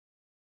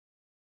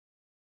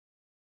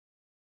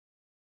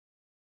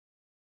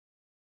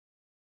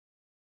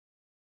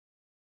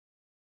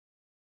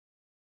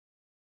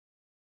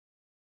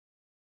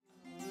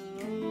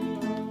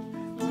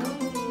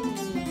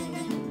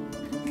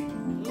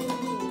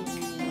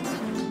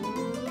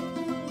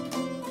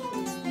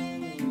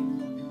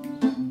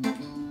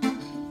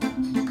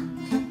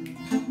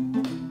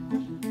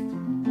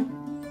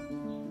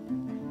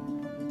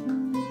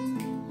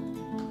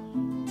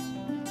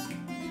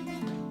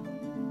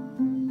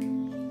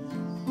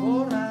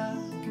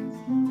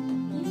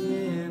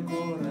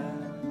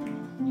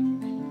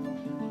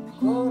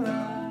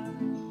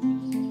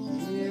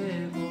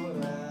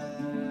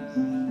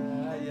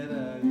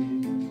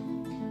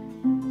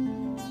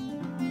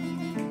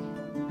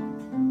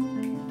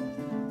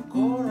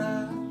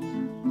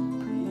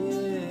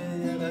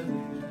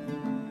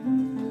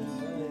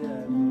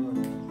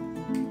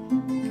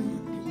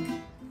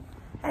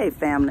Hey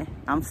family,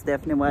 I'm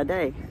Stephanie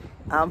Wade.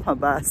 I'm her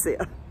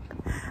myself.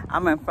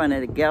 I'm in front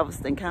of the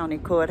Galveston County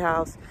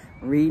Courthouse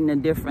reading the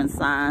different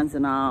signs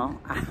and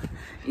all.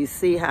 You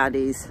see how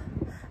these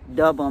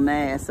double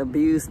masks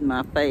abused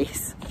my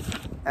face.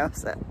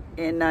 That's an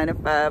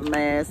N95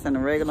 mask and a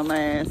regular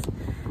mask.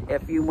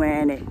 If you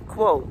wearing it,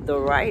 quote, the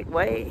right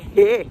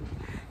way,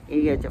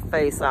 you get your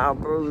face all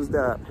bruised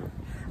up.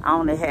 I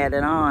only had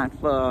it on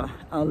for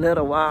a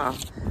little while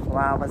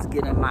I was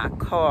getting my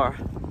car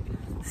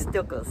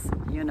stickers.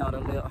 You know, the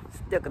little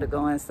sticker to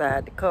go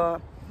inside the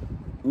car.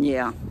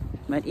 Yeah,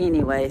 but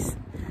anyways,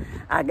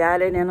 I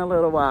got it in a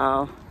little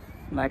while.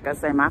 Like I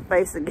say, my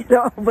face will get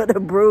over the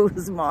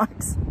bruise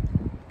marks.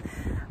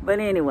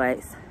 But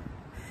anyways,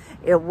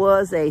 it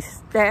was a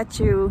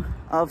statue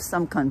of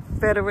some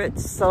Confederate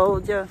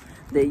soldier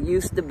that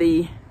used to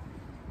be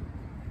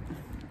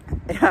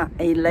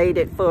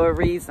elated for a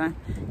reason.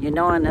 You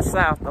know, in the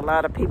South, a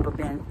lot of people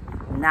been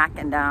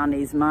knocking down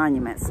these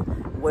monuments.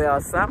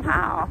 Well,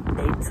 somehow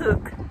they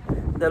took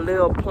the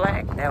little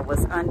plaque that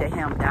was under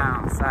him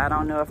down. So I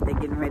don't know if they're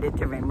getting ready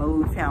to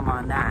remove him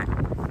or not.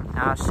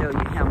 I'll show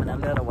you him in a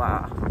little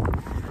while.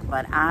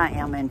 But I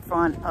am in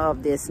front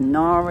of this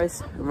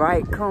Norris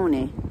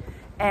Raccoon.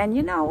 And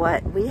you know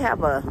what? We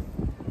have a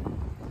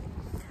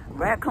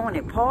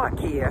Raccoon Park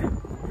here.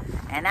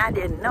 And I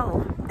didn't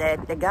know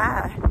that the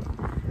guy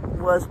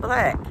was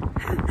black.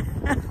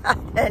 I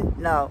didn't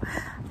know.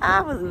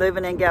 I was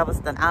living in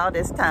Galveston all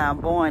this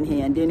time, born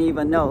here, and didn't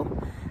even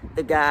know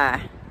the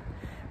guy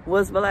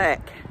was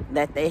black.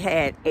 That they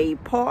had a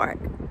park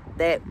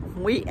that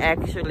we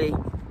actually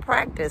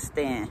practiced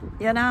in,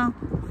 you know?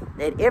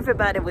 That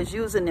everybody was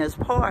using this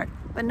park,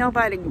 but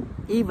nobody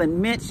even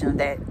mentioned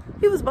that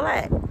he was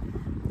black.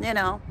 You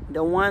know,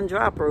 the one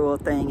drop rule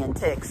thing in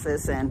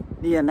Texas and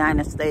the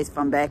United States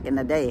from back in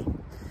the day.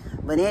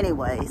 But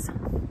anyways,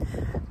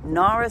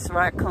 Norris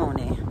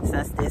Raccoon,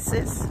 since this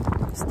is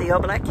still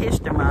Black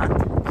History Month,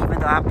 even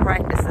though I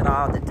practice it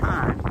all the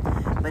time.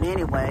 But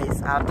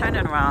anyways, I'll turn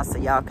it around so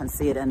y'all can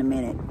see it in a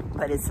minute.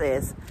 But it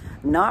says,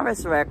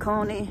 Norris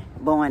Raccoon,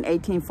 born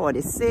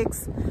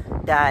 1846,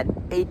 died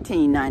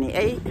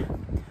 1898,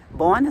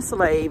 born a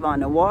slave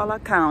on the Waller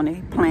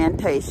County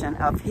plantation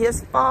of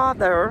his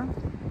father,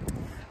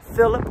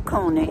 Philip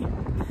Cooney.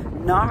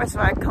 Norris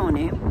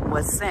Raccoon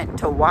was sent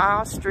to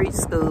Wild Street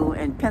School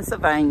in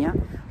Pennsylvania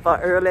for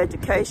early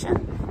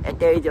education. At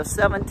the age of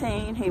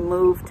 17, he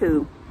moved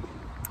to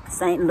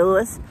St.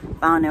 Louis,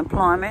 found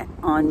employment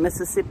on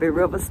Mississippi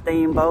River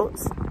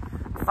steamboats.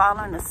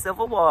 Following the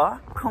Civil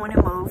War, Cooney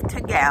moved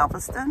to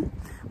Galveston,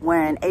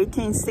 where in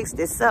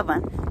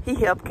 1867, he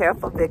helped care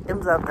for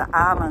victims of the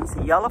island's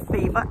yellow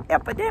fever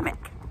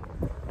epidemic.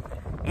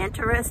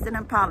 Interested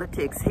in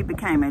politics, he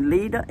became a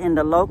leader in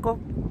the local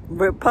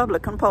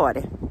Republican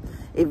Party,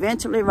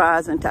 eventually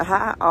rising to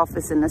high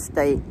office in the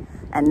state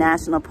and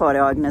national party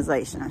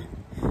organization.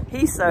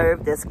 He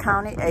served as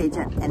county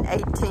agent in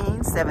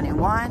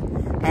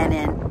 1871 and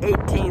in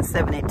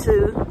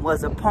 1872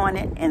 was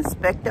appointed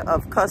Inspector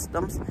of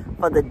Customs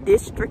for the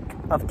District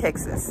of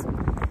Texas,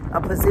 a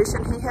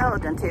position he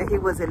held until he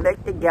was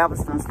elected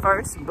Galveston's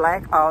first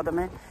black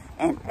alderman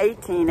in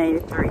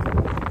 1883.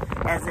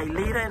 As a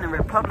leader in the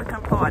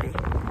Republican Party,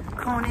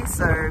 Cooney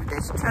served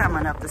as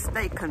chairman of the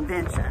state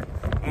convention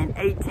in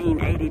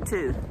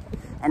 1882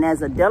 and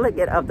as a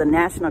delegate of the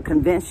National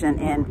Convention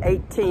in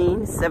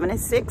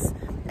 1876,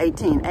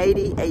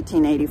 1880,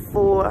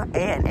 1884,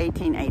 and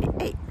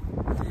 1888.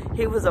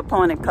 He was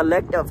appointed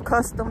Collector of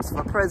Customs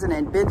for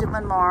President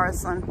Benjamin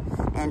Morrison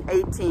in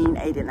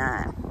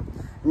 1889.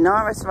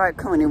 Norris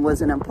Raccoon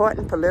was an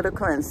important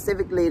political and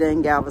civic leader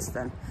in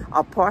Galveston.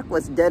 A park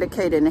was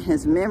dedicated in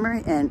his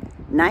memory in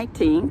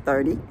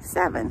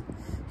 1937.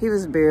 He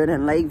was buried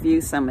in Lakeview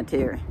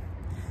Cemetery.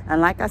 And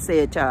like I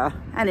said, y'all,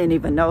 I didn't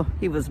even know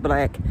he was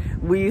black.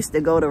 We used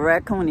to go to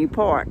Raccoon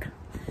Park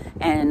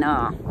and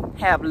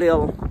have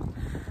little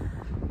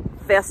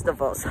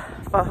festivals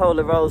for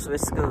Holy Rosary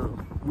School.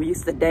 We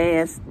used to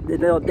dance, the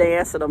little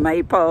dance of the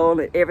maypole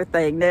and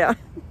everything there.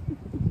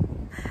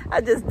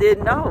 I just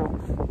didn't know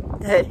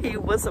that he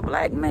was a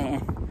black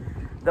man.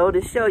 Go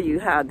to show you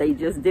how they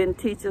just didn't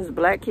teach us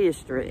black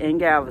history in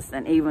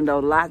Galveston, even though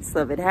lots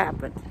of it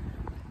happened.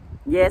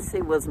 Yes,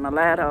 he was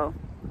mulatto,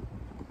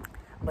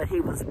 but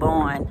he was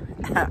born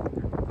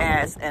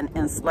as an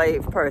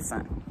enslaved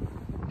person.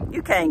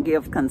 You can't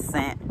give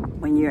consent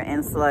when you're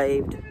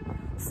enslaved.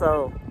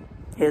 So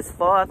his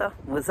father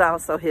was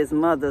also his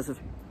mother's,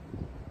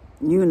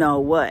 you know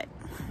what.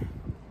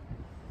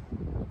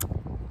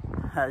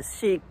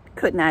 She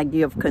could not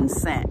give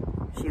consent.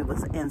 She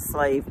was an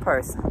enslaved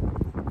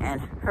person.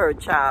 And her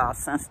child,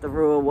 since the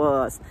rule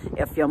was,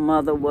 if your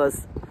mother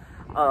was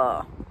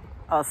a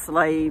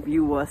slave,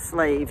 you were a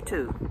slave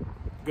too.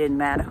 Didn't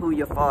matter who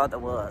your father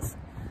was.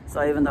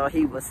 So even though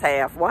he was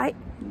half white,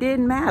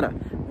 didn't matter.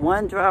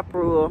 One drop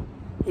rule,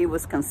 he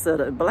was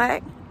considered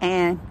black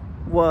and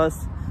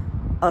was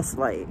a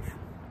slave.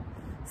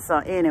 So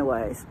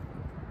anyways,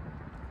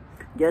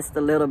 just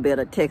a little bit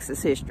of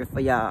Texas history for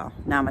y'all.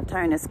 Now I'm gonna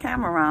turn this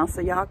camera around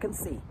so y'all can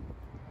see.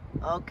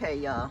 Okay,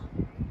 y'all.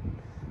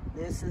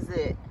 This is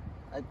it.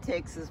 A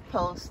Texas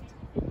Post.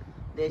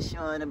 They're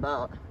showing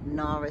about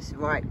Norris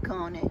Wright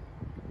Cooney.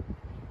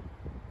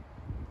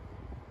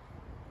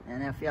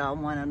 And if y'all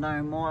want to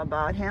learn more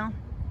about him,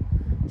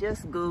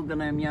 just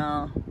Google him,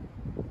 y'all.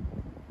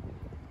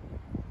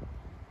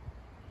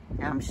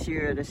 I'm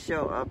sure it'll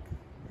show up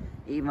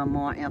even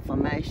more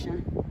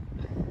information.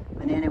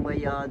 But anyway,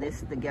 y'all,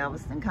 this is the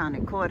Galveston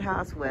County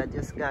Courthouse where I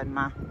just got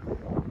my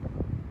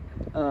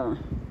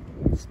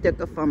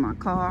sticker for my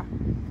car.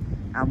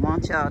 I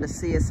want y'all to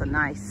see it's a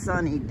nice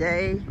sunny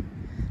day,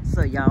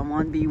 so y'all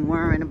won't be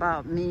worrying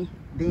about me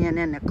being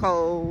in the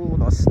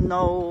cold or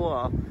snow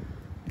or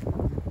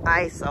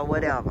ice or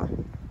whatever.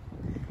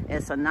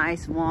 It's a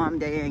nice warm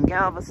day in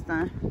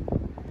Galveston.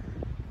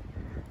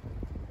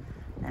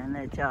 And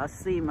let y'all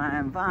see my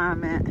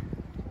environment.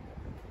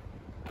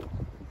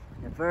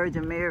 The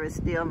Virgin Mary is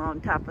still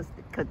on top of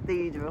the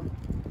cathedral.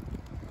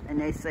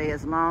 And they say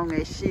as long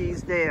as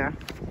she's there,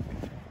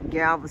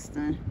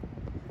 Galveston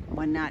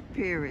will not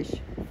perish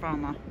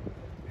from a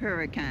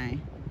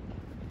hurricane.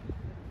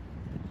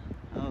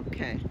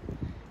 Okay,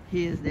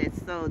 here's that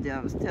soldier I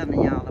was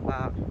telling y'all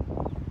about.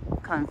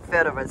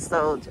 Confederate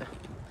soldier.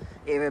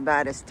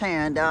 Everybody's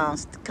tearing down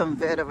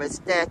Confederate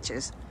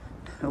statues.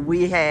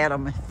 We had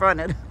them in front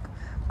of the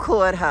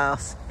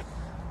courthouse.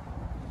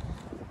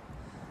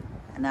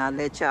 And I'll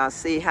let y'all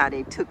see how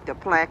they took the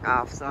plaque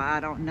off. So I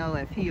don't know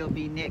if he'll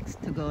be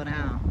next to go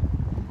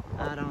down.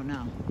 I don't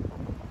know.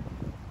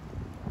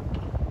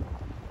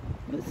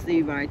 But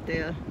see right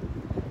there,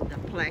 the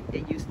plaque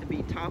that used to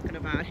be talking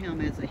about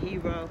him as a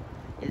hero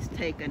is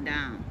taken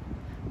down.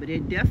 But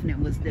it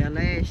definitely was there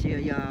last year,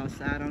 y'all,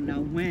 so I don't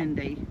know when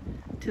they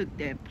took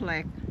that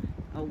plaque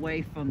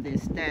away from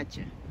this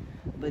statue.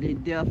 But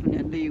it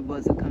definitely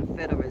was a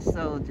Confederate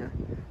soldier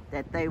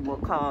that they were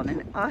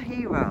calling a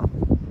hero.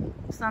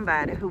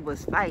 Somebody who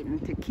was fighting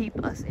to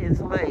keep us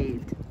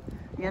enslaved,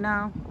 you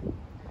know?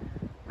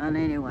 And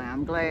anyway,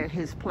 I'm glad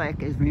his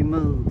plaque is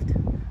removed.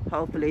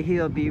 Hopefully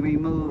he'll be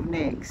removed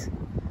next.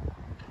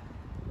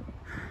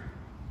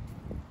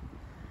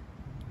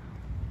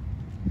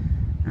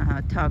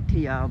 I'll talk to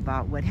y'all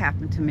about what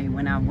happened to me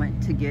when I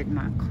went to get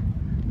my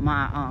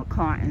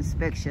car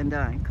inspection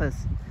done,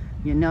 because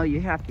you know you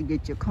have to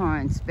get your car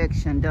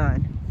inspection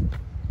done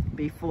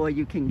before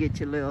you can get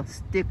your little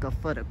sticker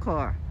for the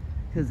car,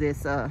 because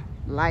it's a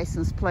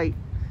license plate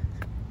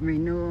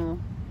renewal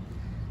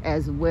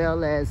as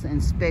well as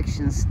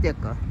inspection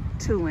sticker,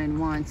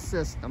 2-in-1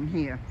 system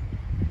here.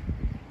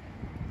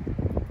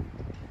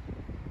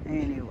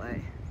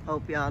 Anyway,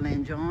 hope y'all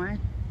enjoying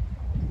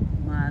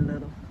my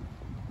little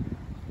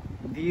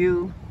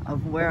view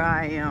of where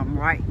I am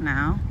right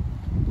now.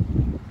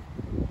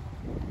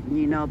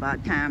 You know, by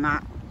the time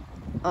I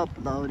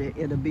upload it,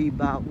 it'll be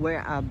about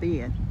where I've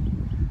been,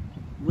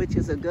 which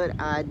is a good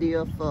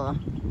idea for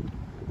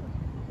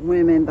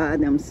women by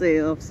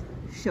themselves.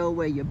 Show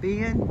where you've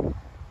been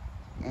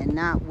and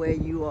not where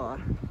you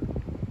are,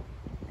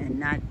 and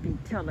not be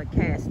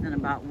telecasting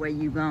about where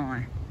you're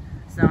going.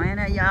 So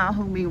any of y'all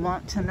who me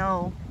want to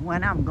know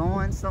when I'm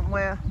going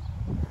somewhere,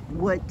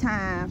 what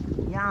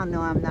time, y'all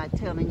know I'm not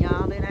telling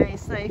y'all it ain't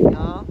safe,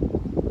 y'all.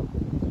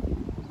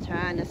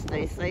 Trying to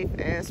stay safe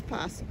as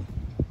possible.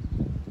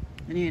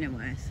 And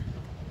anyways,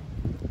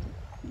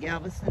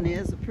 Galveston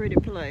is a pretty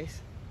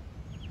place.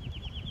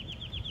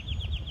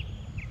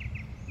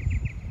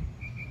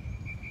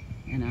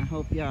 And I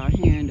hope y'all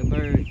hearing the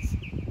birds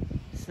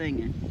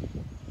singing.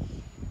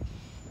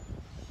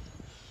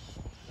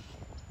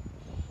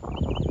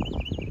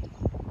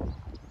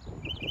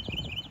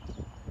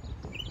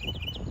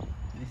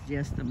 It's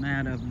just a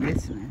matter of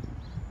listening.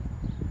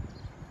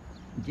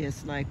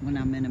 Just like when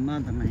I'm in the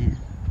motherland.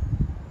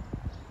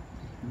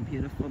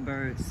 Beautiful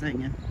birds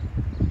singing.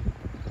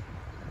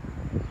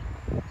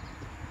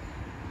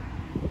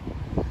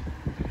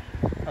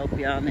 Hope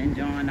y'all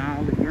enjoying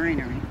all the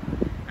greenery.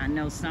 I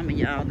know some of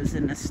y'all is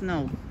in the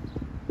snow,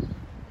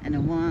 and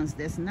the ones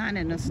that's not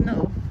in the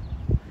snow,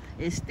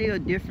 it's still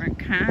different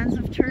kinds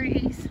of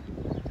trees.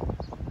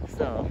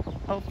 So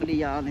hopefully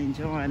y'all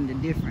enjoying the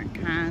different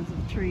kinds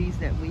of trees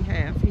that we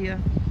have here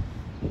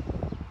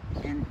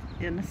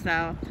in the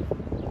South,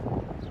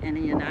 in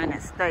the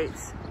United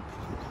States.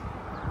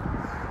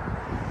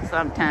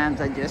 Sometimes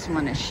I just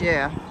want to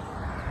share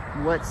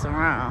what's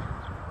around.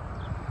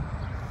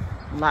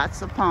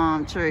 Lots of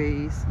palm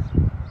trees.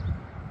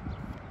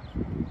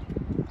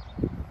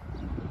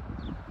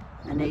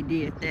 And they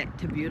did that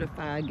to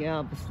beautify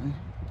Galveston.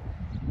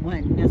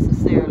 Wasn't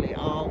necessarily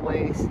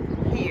always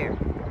here.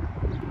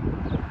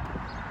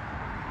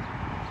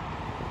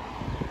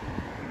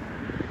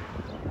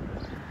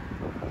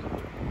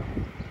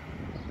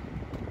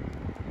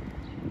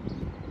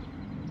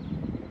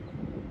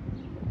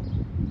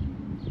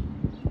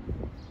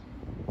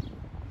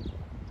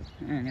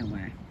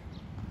 Anyway,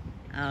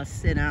 I'll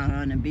sit out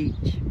on the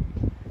beach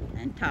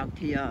and talk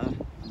to y'all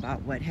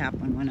about what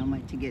happened when I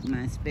went to get my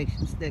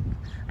inspection sticker.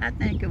 I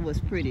think it was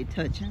pretty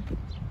touching.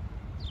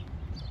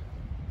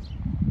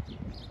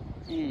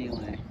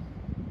 Anyway,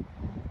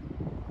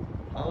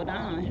 hold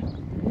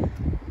on.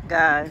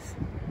 Guys,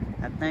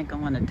 I think I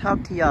want to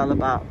talk to y'all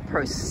about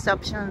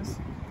perceptions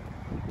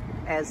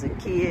as a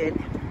kid.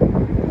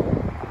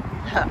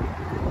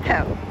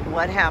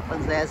 What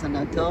happens as an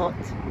adult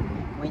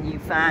when you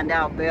find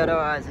out better,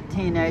 or as a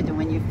teenager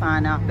when you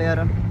find out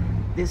better.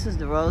 This is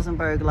the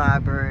Rosenberg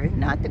Library,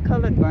 not the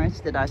colored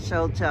branch that I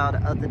showed y'all the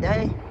other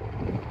day.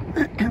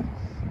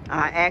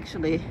 I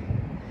actually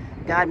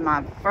got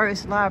my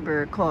first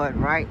library card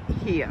right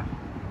here.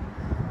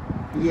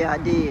 Yeah, I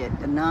did.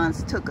 The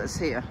nuns took us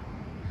here.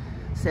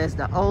 It says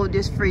the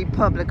oldest free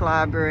public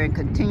library in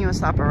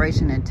continuous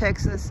operation in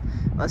Texas,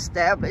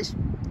 established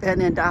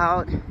and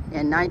endowed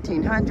in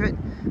 1900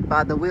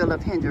 by the will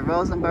of Henry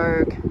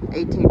Rosenberg,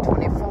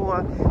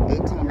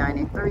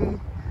 1824-1893,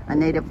 a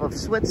native of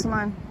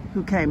Switzerland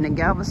who came to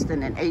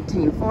Galveston in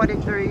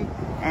 1843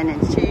 and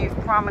achieved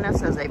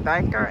prominence as a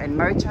banker and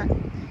merchant.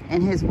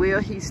 In his will,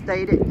 he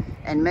stated,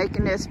 "In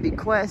making this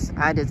bequest,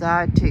 I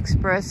desire to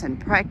express in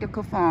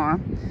practical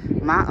form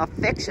my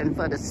affection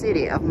for the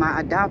city of my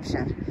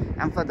adoption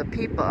and for the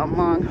people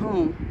among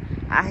whom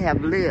I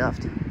have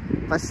lived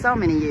for so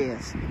many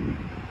years,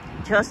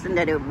 trusting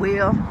that it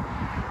will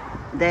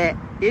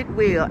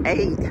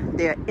aid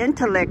their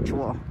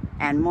intellectual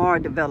and moral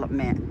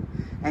development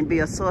and be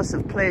a source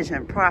of pleasure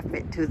and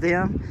profit to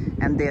them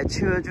and their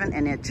children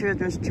and their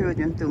children's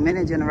children through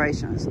many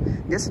generations.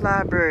 This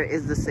library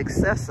is the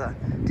successor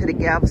to the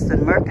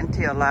Galveston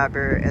Mercantile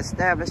Library,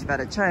 established by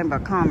the Chamber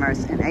of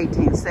Commerce in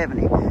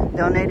 1870,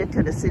 donated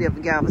to the city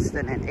of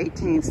Galveston in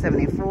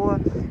 1874,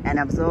 and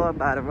absorbed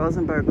by the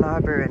Rosenberg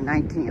Library in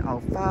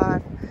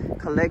 1905.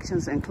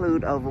 Collections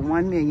include over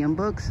 1 million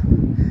books,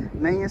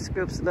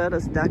 manuscripts,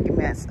 letters,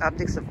 documents,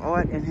 objects of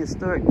art, and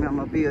historic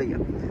memorabilia.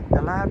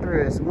 The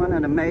library is one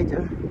of the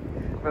major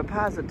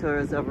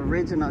repositories of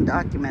original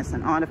documents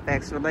and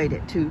artifacts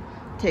related to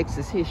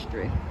Texas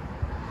history."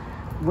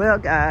 Well,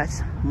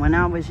 guys, when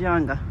I was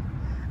younger,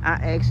 I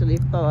actually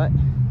thought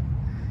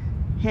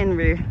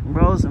Henry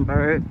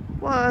Rosenberg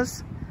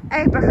was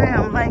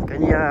Abraham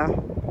Lincoln,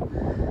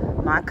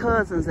 y'all. My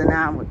cousins and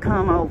I would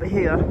come over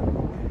here,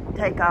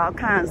 take all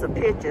kinds of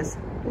pictures,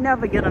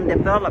 never get them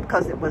developed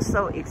because it was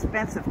so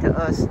expensive to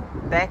us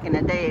back in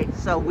the day.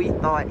 So we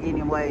thought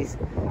anyways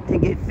to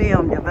get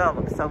film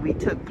developed. So we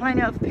took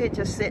plenty of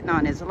pictures sitting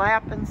on his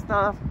lap and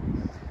stuff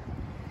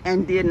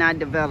and did not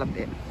develop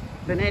it.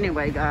 But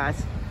anyway,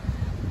 guys,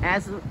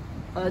 as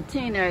a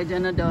teenager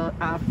and adult,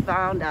 I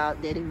found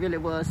out that it really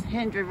was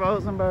Henry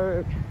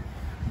Rosenberg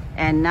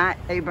and not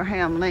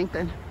Abraham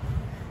Lincoln.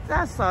 So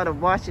I saw the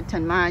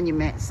Washington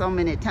Monument so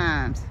many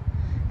times.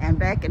 And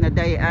back in the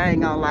day, I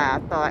ain't gonna lie, I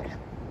thought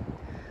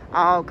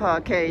all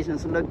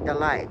Caucasians looked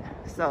alike.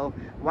 So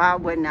why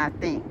wouldn't I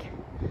think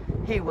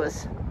he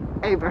was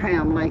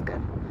Abraham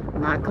Lincoln,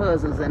 my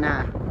cousins and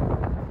I?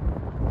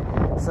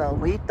 So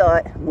we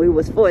thought we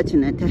was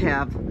fortunate to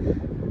have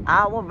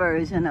our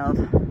version of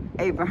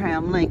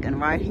Abraham Lincoln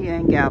right here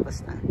in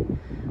Galveston.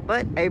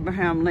 But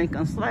Abraham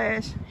Lincoln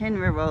 /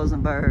 Henry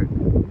Rosenberg.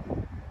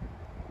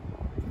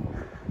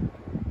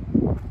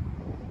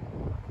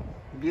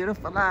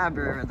 Beautiful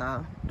library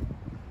though.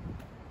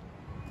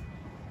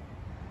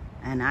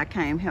 And I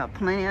came here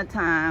plenty of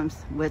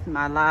times with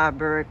my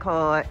library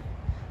card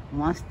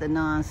once the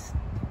nuns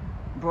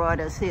brought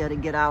us here to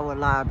get our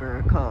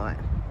library card.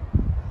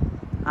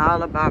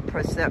 All about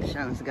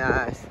perceptions,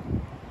 guys.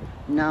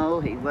 No,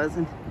 he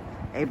wasn't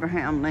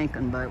Abraham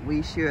Lincoln, but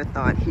we sure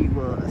thought he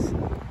was.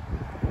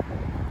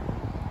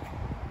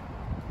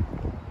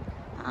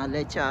 I'll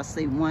let y'all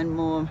see one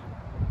more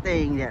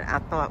thing that I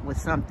thought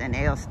was something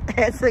else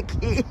as a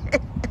kid.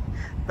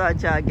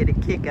 Thought y'all get a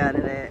kick out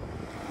of that.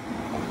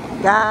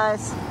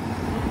 Guys,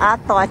 I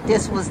thought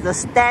this was the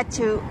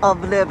Statue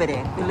of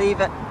Liberty, believe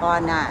it or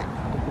not.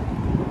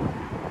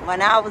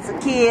 When I was a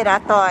kid, I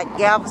thought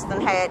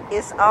Galveston had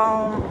its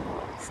own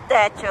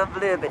Statue of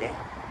Liberty.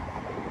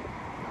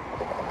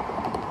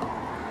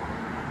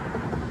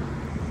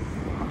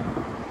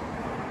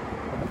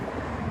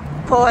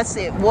 Of course,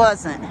 it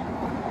wasn't.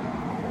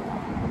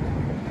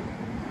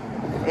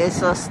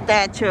 It's a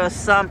statue of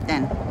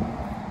something,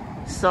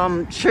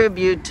 some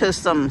tribute to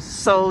some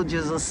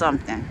soldiers or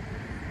something.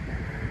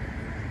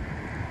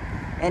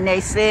 And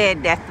they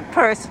said that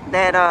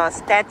that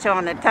statue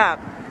on the top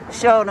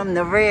showed them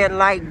the red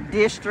light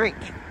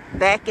district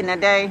back in the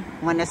day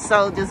when the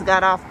soldiers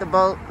got off the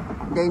boat.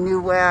 They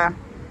knew where,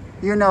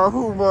 you know,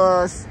 who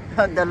was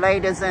the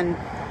ladies in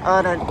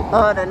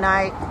other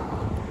night.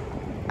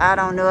 I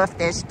don't know if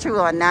that's true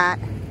or not,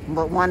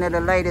 but one of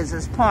the ladies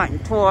is pointing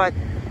toward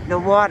the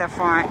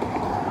waterfront,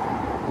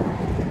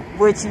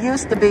 which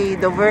used to be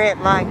the red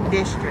light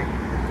district.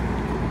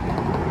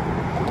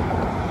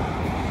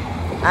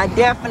 I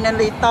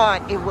definitely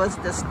thought it was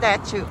the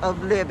Statue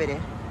of Liberty.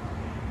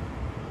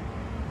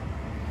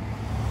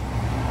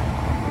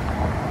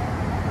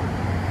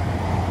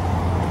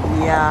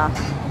 Yeah.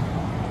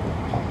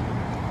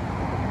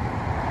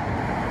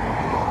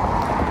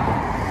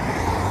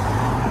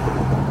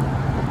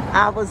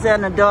 I was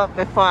an adult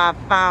before I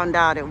found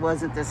out it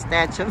wasn't the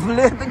Statue of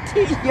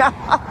Liberty,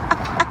 y'all.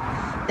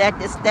 That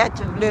the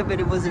Statue of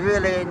Liberty was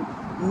really in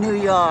New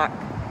York.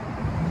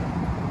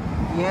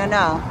 You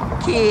know,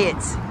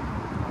 kids.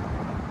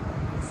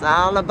 It's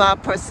all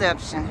about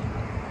perception.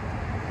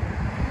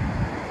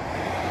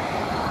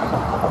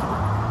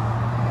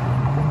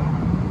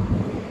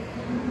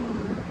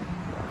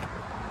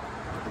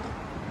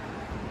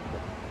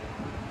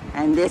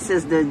 And this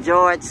is the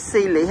George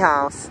Seeley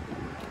house.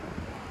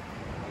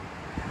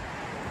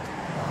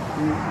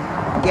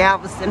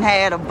 Galveston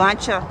had a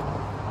bunch of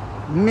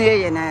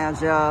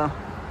millionaires, y'all.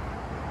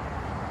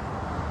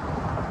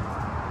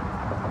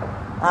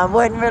 I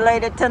wasn't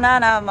related to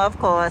none of them, of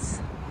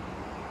course.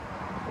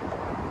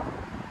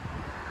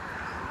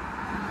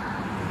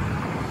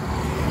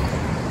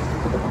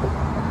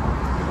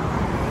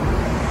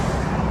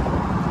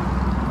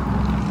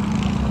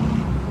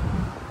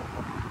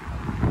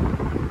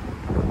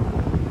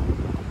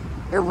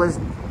 It was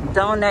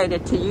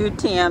donated to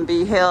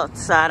UTMB Health,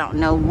 so I don't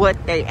know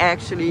what they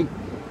actually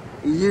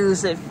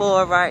use it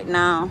for right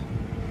now.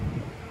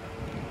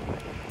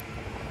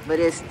 But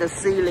it's the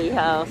Seeley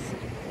house.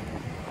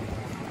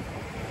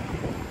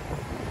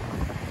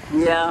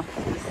 Yeah,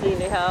 the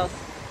Seeley house.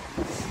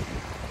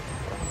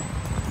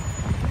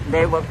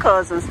 They were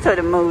cousins to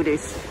the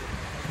Moody's.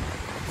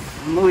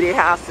 Moody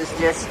house is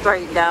just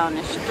straight down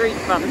the street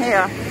from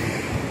here.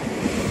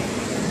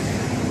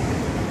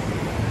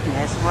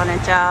 Just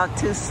wanted y'all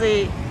to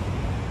see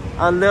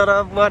a little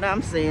of what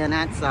I'm seeing,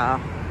 that's all.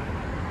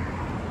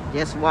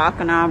 Just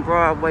walking on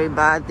Broadway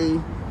by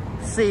the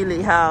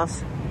Seeley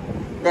house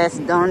that's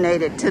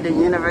donated to the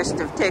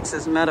University of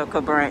Texas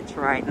Medical Branch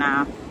right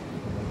now.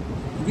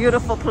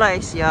 Beautiful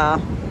place,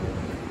 y'all.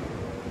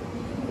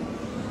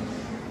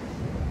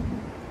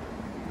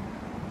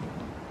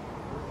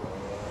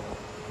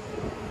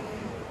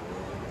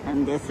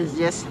 And this is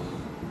just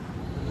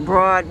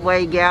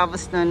Broadway,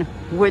 Galveston,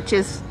 which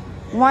is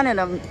one of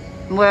them,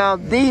 well,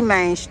 the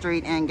main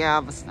street in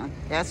Galveston.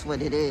 That's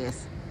what it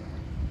is.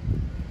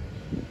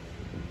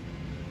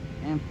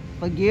 And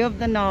forgive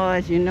the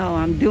noise, you know,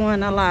 I'm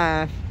doing a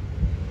live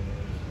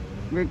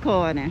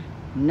recording,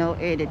 no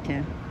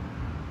editing.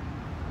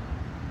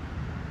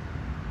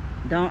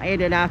 Don't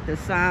edit out the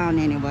sound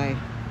anyway.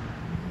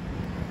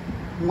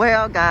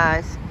 Well,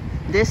 guys,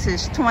 this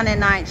is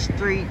 29th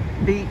Street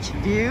Beach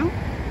View.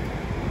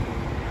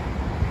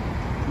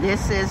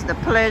 This is the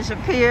Pleasure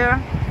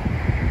Pier.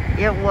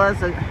 It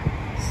was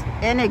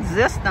in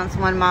existence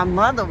when my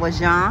mother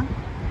was young.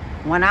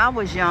 When I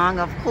was young,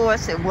 of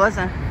course, it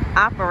wasn't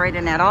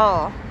operating at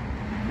all,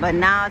 but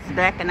now it's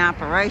back in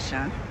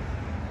operation.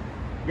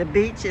 The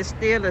beach is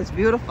still as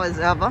beautiful as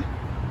ever.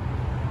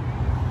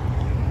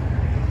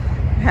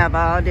 Have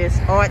all this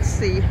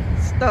artsy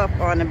stuff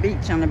on the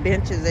beach, on the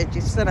benches that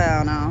you sit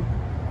down on.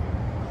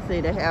 See,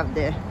 they have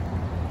the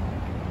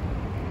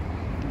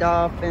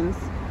dolphins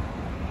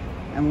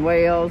and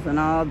whales and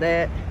all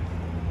that.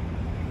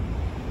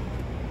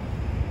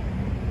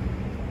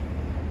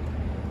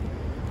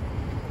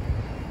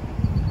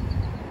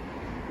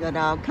 Got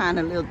all kind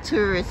of little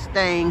tourist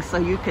things, so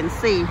you can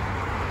see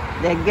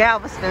that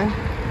Galveston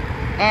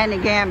and the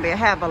Gambia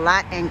have a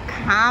lot in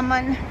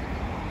common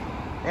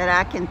that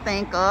I can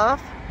think of.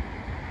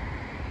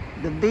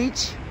 The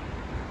beach,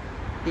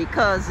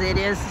 because it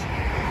is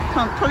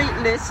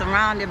completely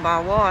surrounded by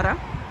water.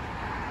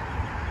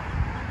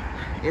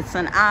 It's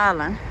an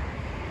island,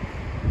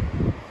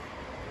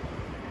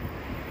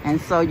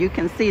 and so you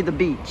can see the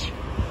beach.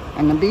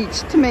 And the beach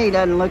to me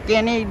doesn't look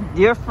any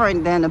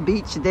different than the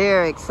beach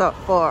there, except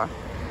for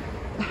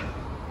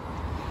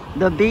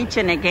the beach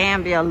in the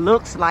Gambia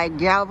looks like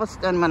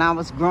Galveston when I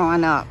was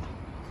growing up.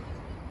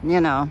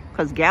 You know,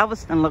 because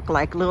Galveston looked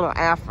like little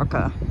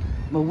Africa.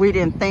 But we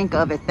didn't think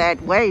of it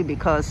that way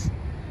because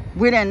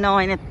we didn't know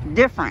anything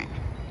different.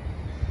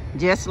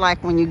 Just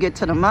like when you get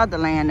to the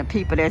motherland, the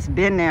people that's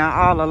been there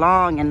all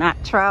along and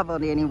not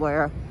traveled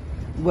anywhere,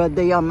 where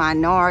they are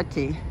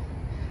minority,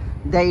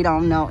 they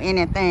don't know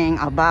anything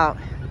about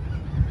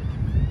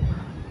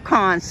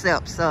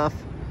concepts of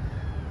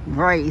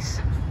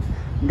race.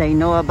 They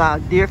know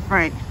about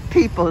different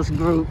people's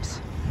groups.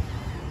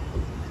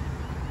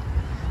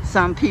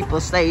 Some people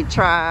say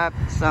tribe,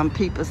 some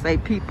people say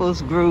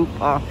people's group,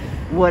 or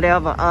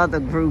whatever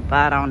other group,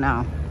 I don't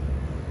know.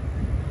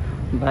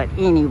 But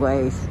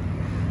anyways,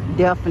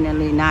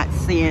 definitely not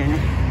seeing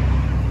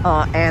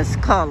as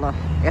color.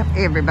 If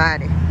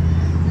everybody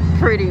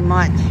pretty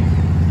much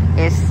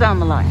is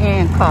similar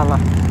in color,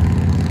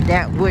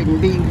 that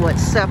wouldn't be what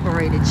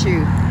separated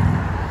you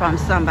from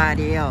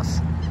somebody else.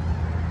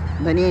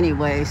 But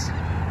anyways,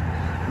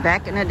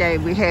 back in the day,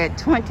 we had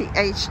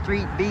 28th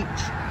Street Beach,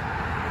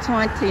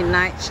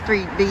 29th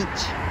Street Beach,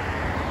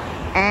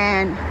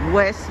 and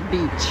West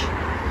Beach.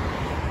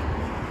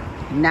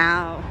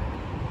 Now,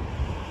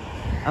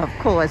 of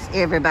course,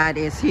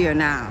 everybody is here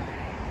now.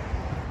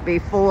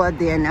 Before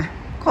then, the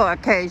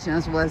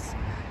Caucasians was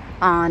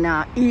on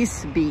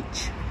East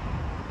Beach.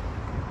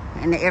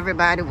 And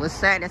everybody was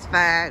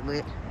satisfied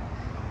with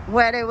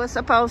where they were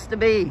supposed to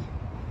be.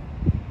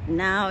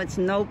 Now it's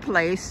no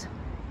place.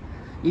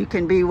 You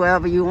can be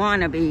wherever you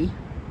want to be.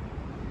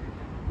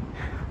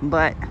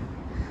 But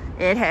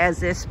it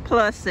has its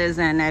pluses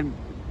and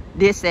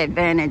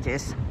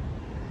disadvantages.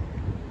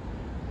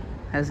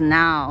 Because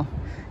now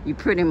you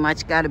pretty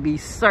much got to be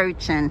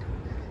searching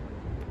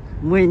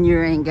when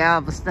you're in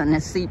Galveston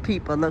to see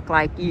people look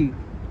like you.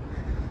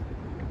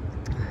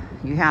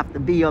 You have to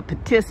be a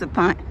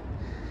participant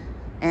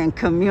in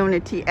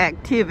community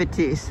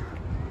activities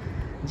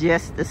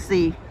just to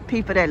see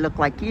people that look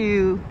like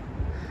you,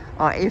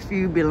 or if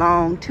you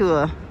belong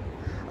to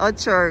a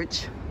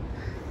church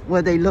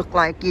where they look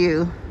like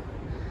you.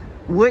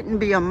 Wouldn't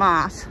be a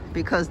mosque,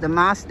 because the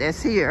mosque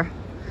that's here,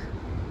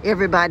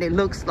 everybody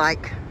looks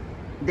like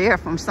they're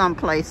from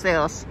someplace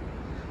else.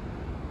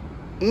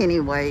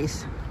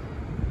 Anyways,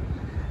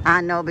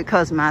 I know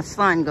because my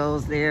son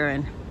goes there,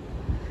 and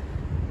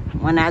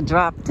when I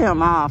dropped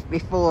him off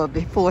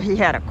before he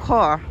had a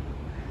car,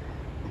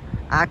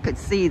 I could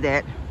see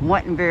that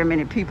wasn't very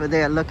many people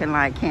there looking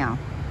like him.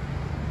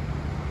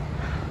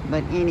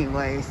 But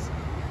anyways,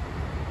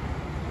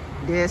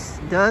 this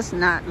does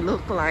not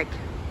look like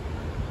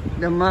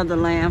the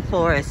motherland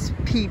for its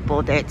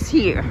people that's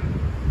here.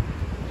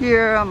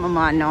 Here I'm a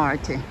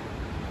minority.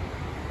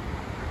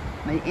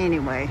 But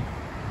anyway,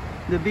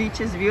 the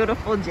beach is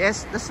beautiful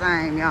just the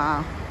same,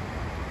 y'all.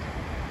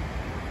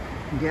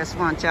 Just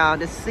want y'all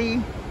to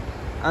see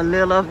a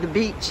little of the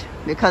beach,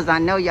 because I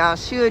know y'all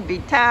should be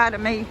tired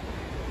of me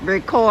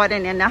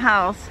recording in the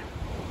house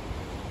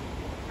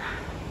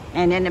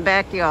and in the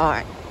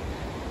backyard.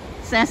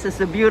 Since it's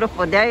a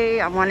beautiful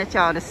day, I wanted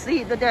y'all to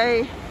see the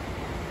day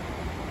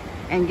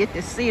and get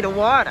to see the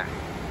water.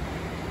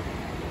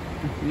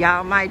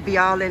 Y'all might be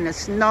all in the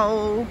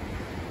snow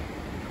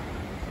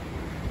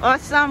or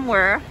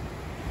somewhere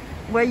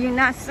where you're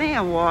not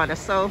seeing water,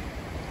 so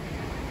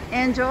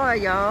enjoy,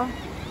 y'all.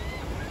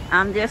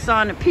 I'm just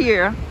on the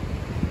pier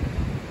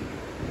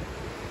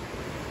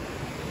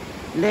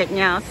letting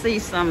y'all see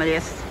some of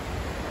this.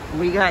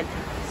 We got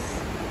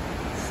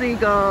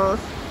seagulls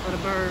for the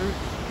birds.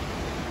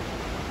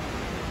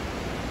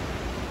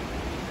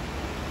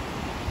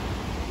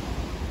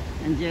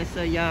 And just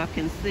so y'all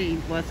can see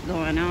what's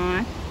going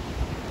on.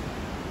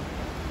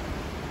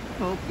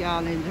 Hope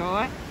y'all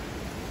enjoy.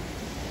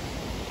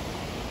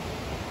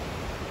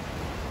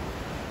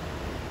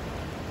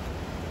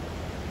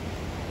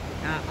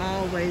 I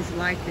always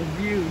like the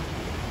view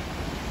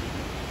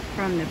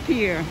from the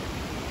pier.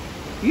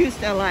 Used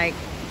to like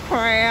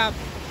crab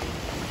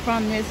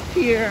from this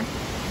pier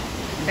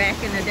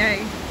back in the day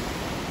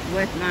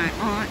with my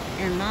aunt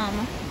and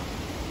mama.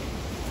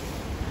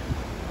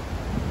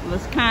 It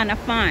was kind of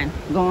fun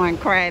going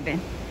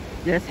crabbing.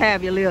 Just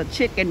have your little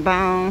chicken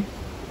bone,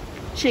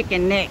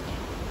 chicken neck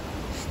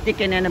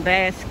sticking in a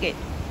basket,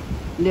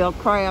 little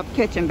crab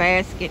catching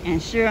basket,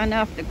 and sure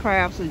enough the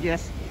crabs were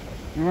just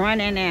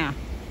running out.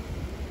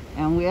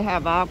 And we'll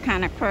have all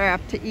kind of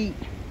crab to eat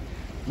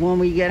when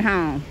we get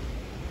home.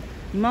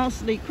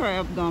 Mostly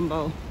crab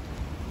gumbo.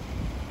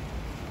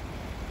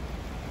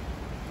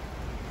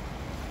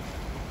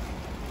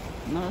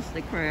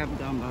 Mostly crab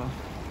gumbo.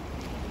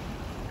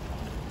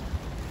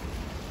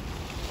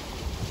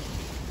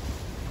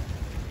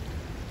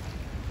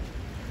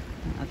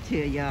 I'll tell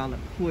y'all a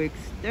quick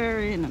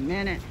story in a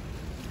minute.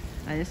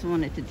 I just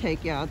wanted to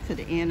take y'all to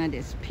the end of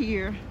this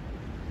pier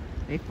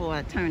before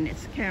I turn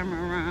this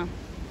camera around.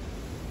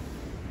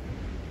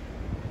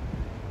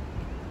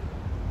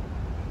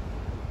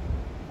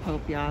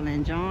 Hope y'all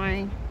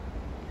enjoying.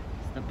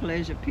 It's the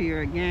Pleasure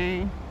Pier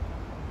again.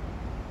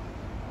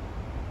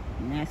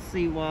 And that's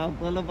Seawall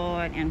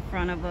Boulevard in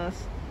front of us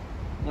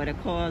where the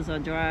cars are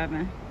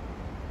driving.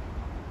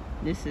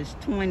 This is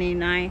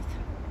 29th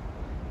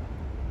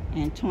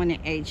and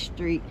 28th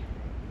Street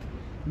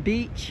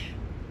Beach,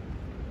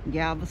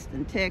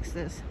 Galveston,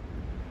 Texas.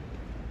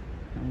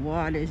 The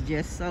water is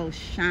just so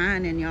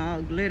shining,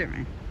 y'all,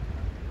 glittering.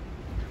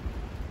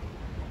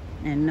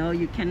 And no,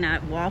 you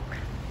cannot walk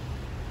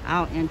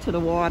out into the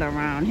water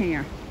around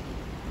here.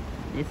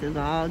 This is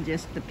all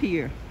just the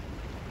pier,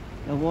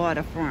 the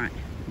waterfront.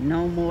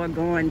 No more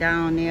going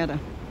down there to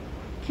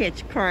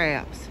catch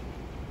crabs.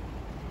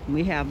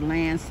 We have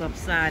land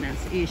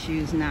subsidence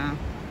issues now.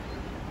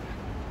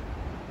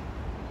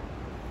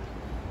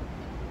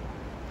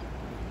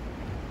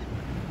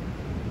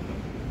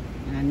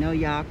 And I know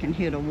y'all can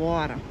hear the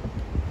water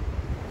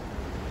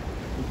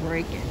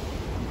breaking.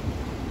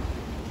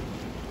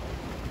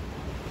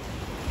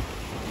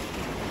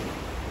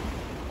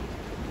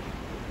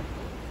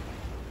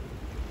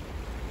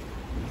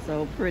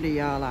 So pretty,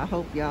 y'all. I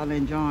hope y'all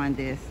enjoying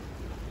this.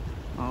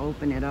 I'll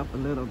open it up a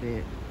little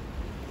bit.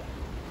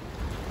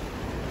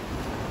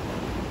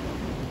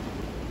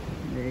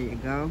 There you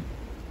go.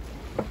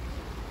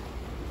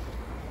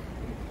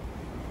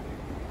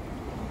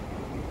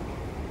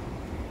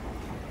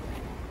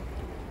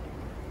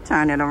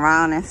 Turn it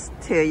around and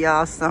tell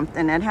y'all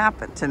something that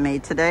happened to me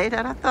today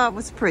that I thought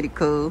was pretty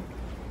cool.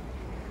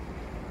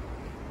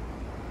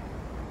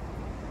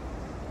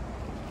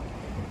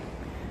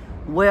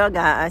 Well,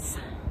 guys,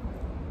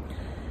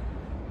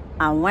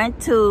 I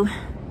went to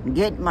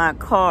get my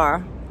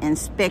car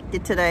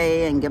inspected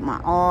today and get my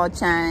oil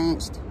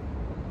changed.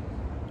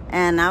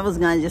 And I was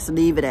going to just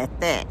leave it at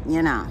that,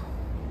 you know.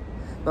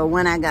 But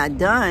when I got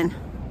done,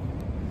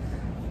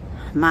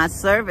 my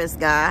service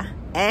guy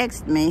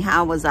asked me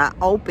how was I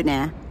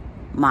opening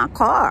my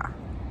car.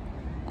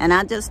 And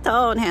I just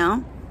told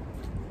him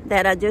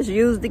that I just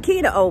used the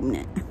key to open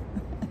it.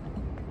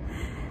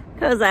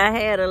 Because I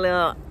had a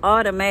little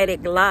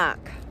automatic lock.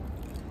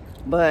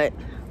 But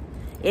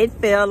it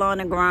fell on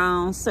the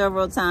ground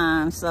several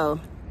times. So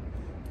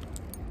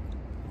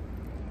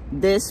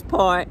this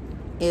part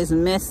is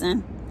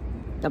missing.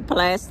 The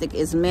plastic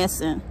is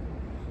missing.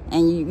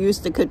 And you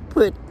used to could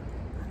put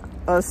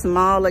a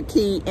smaller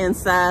key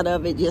inside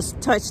of it, just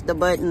touch the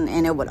button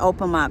and it would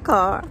open my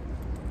car.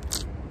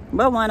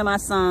 But one of my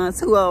sons,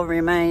 who will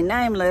remain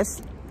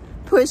nameless,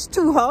 pushed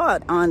too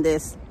hard on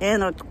this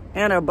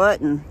inner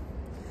button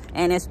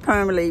and it's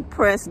permanently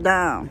pressed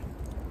down.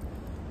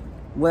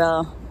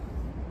 Well,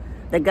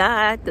 the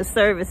guy at the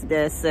service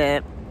desk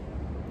said,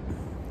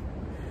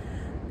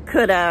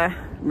 could I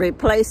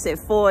replace it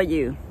for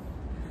you?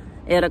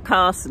 It'll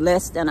cost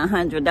less than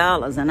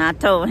 $100. And I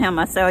told him,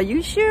 I said, are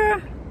you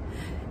sure?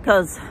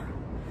 Because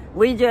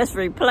we just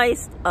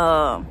replaced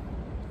a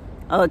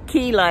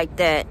key like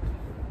that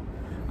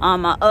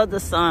on my other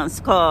son's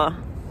car.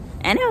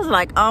 And it was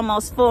like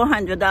almost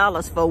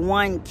 $400 for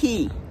one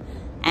key.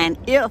 And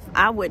if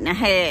I wouldn't have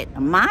had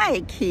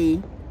my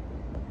key,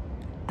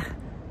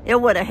 it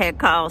would have had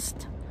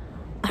cost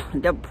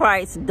the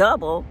price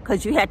double,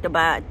 because you had to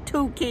buy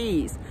 2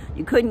 keys.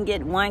 You couldn't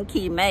get one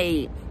key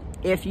made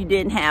if you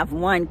didn't have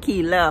one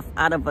key left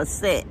out of a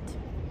set.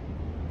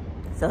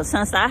 So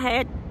since I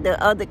had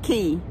the other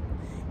key,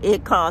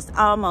 it cost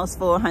almost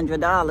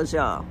 $400,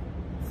 y'all,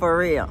 for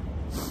real.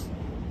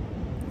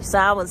 So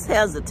I was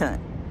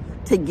hesitant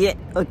to get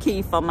a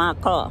key for my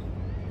car.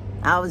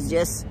 I was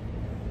just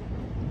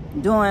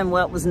doing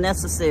what was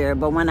necessary.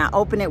 But when I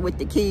opened it with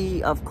the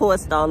key, of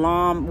course the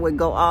alarm would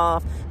go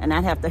off and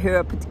I'd have to hurry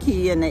up, put the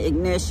key in the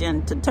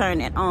ignition to turn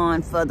it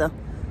on for the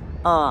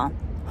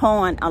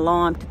horn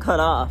alarm to cut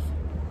off.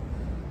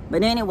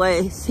 But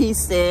anyways, he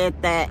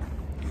said that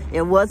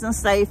it wasn't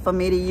safe for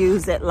me to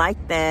use it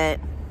like that,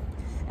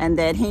 and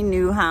that he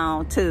knew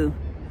how to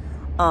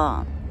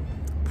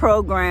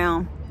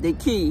program the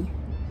key.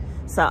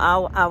 So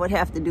I would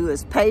have to do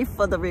is pay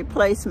for the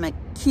replacement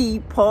key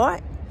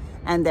part,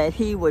 and that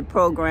he would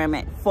program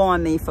it for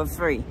me for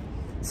free.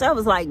 So it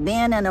was like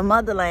being in the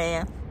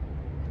motherland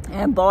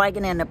and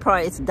bargaining the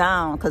price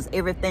down, because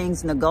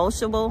everything's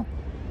negotiable.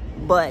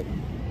 But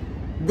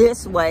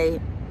this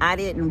way, I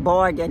didn't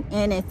bargain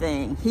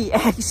anything. He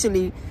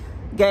actually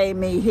gave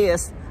me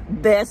his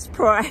best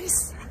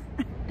price.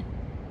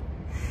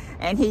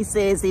 And he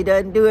says he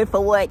doesn't do it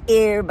for what?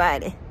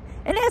 Everybody.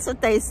 And that's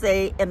what they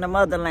say in the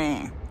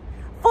motherland.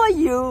 For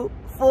you,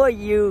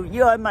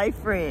 you're my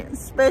friend.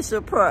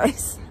 Special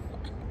price.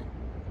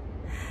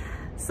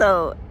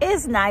 So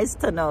it's nice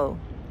to know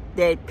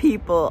that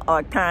people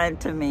are kind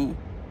to me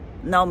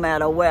no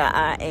matter where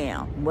I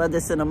am, whether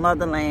it's in the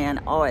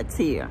motherland or it's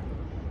here.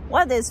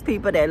 Whether it's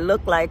people that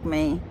look like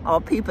me or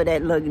people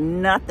that look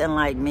nothing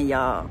like me,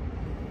 y'all.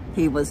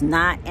 He was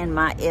not in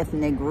my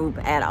ethnic group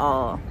at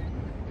all.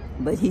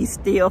 But he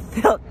still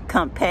felt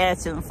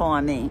compassion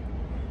for me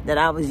that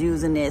I was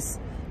using this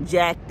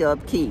jacked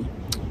up key.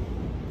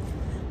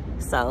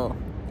 So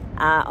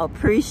I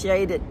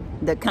appreciated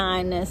the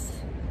kindness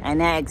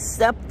and I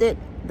accepted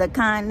the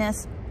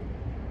kindness.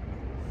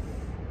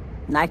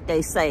 Like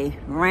they say,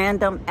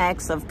 random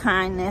acts of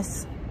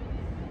kindness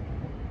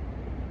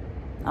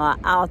are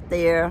out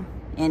there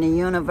in the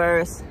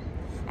universe.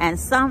 And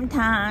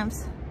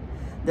sometimes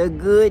the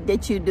good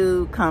that you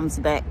do comes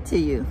back to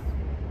you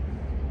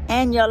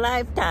in your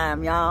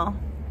lifetime, y'all.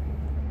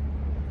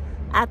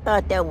 I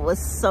thought that was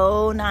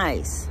so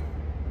nice.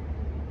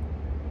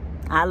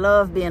 I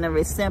love being a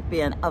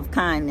recipient of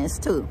kindness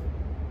too.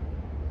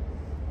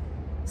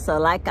 So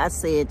like I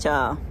said,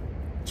 y'all,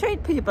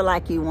 treat people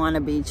like you want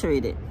to be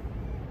treated.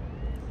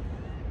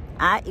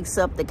 I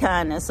accept the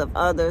kindness of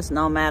others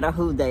no matter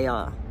who they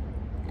are.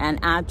 And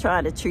I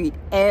try to treat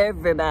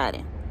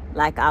everybody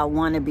like I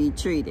want to be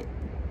treated.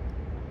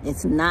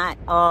 It's not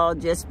all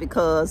just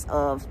because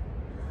of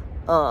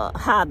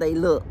how they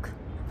look.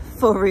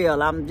 For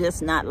real, I'm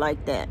just not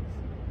like that.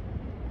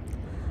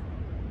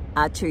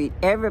 I treat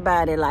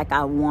everybody like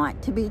I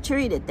want to be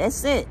treated.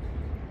 That's it.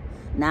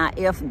 Now,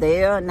 if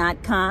they're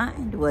not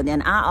kind, well,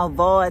 then I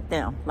avoid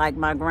them. Like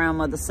my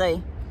grandmother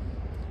say,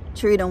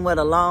 treat them with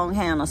a long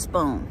handle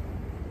spoon.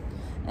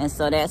 And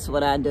so that's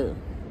what I do.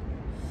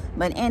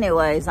 But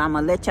anyways, I'm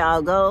going to let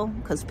y'all go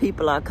because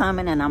people are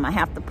coming and I'm going to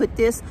have to put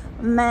this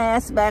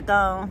mask back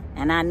on.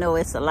 And I know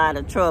it's a lot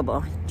of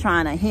trouble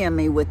trying to hear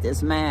me with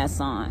this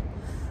mask on.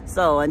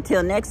 So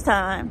until next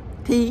time,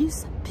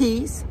 peace,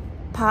 peace,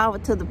 power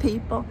to the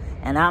people.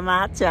 And I'm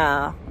out,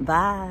 y'all.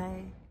 Bye.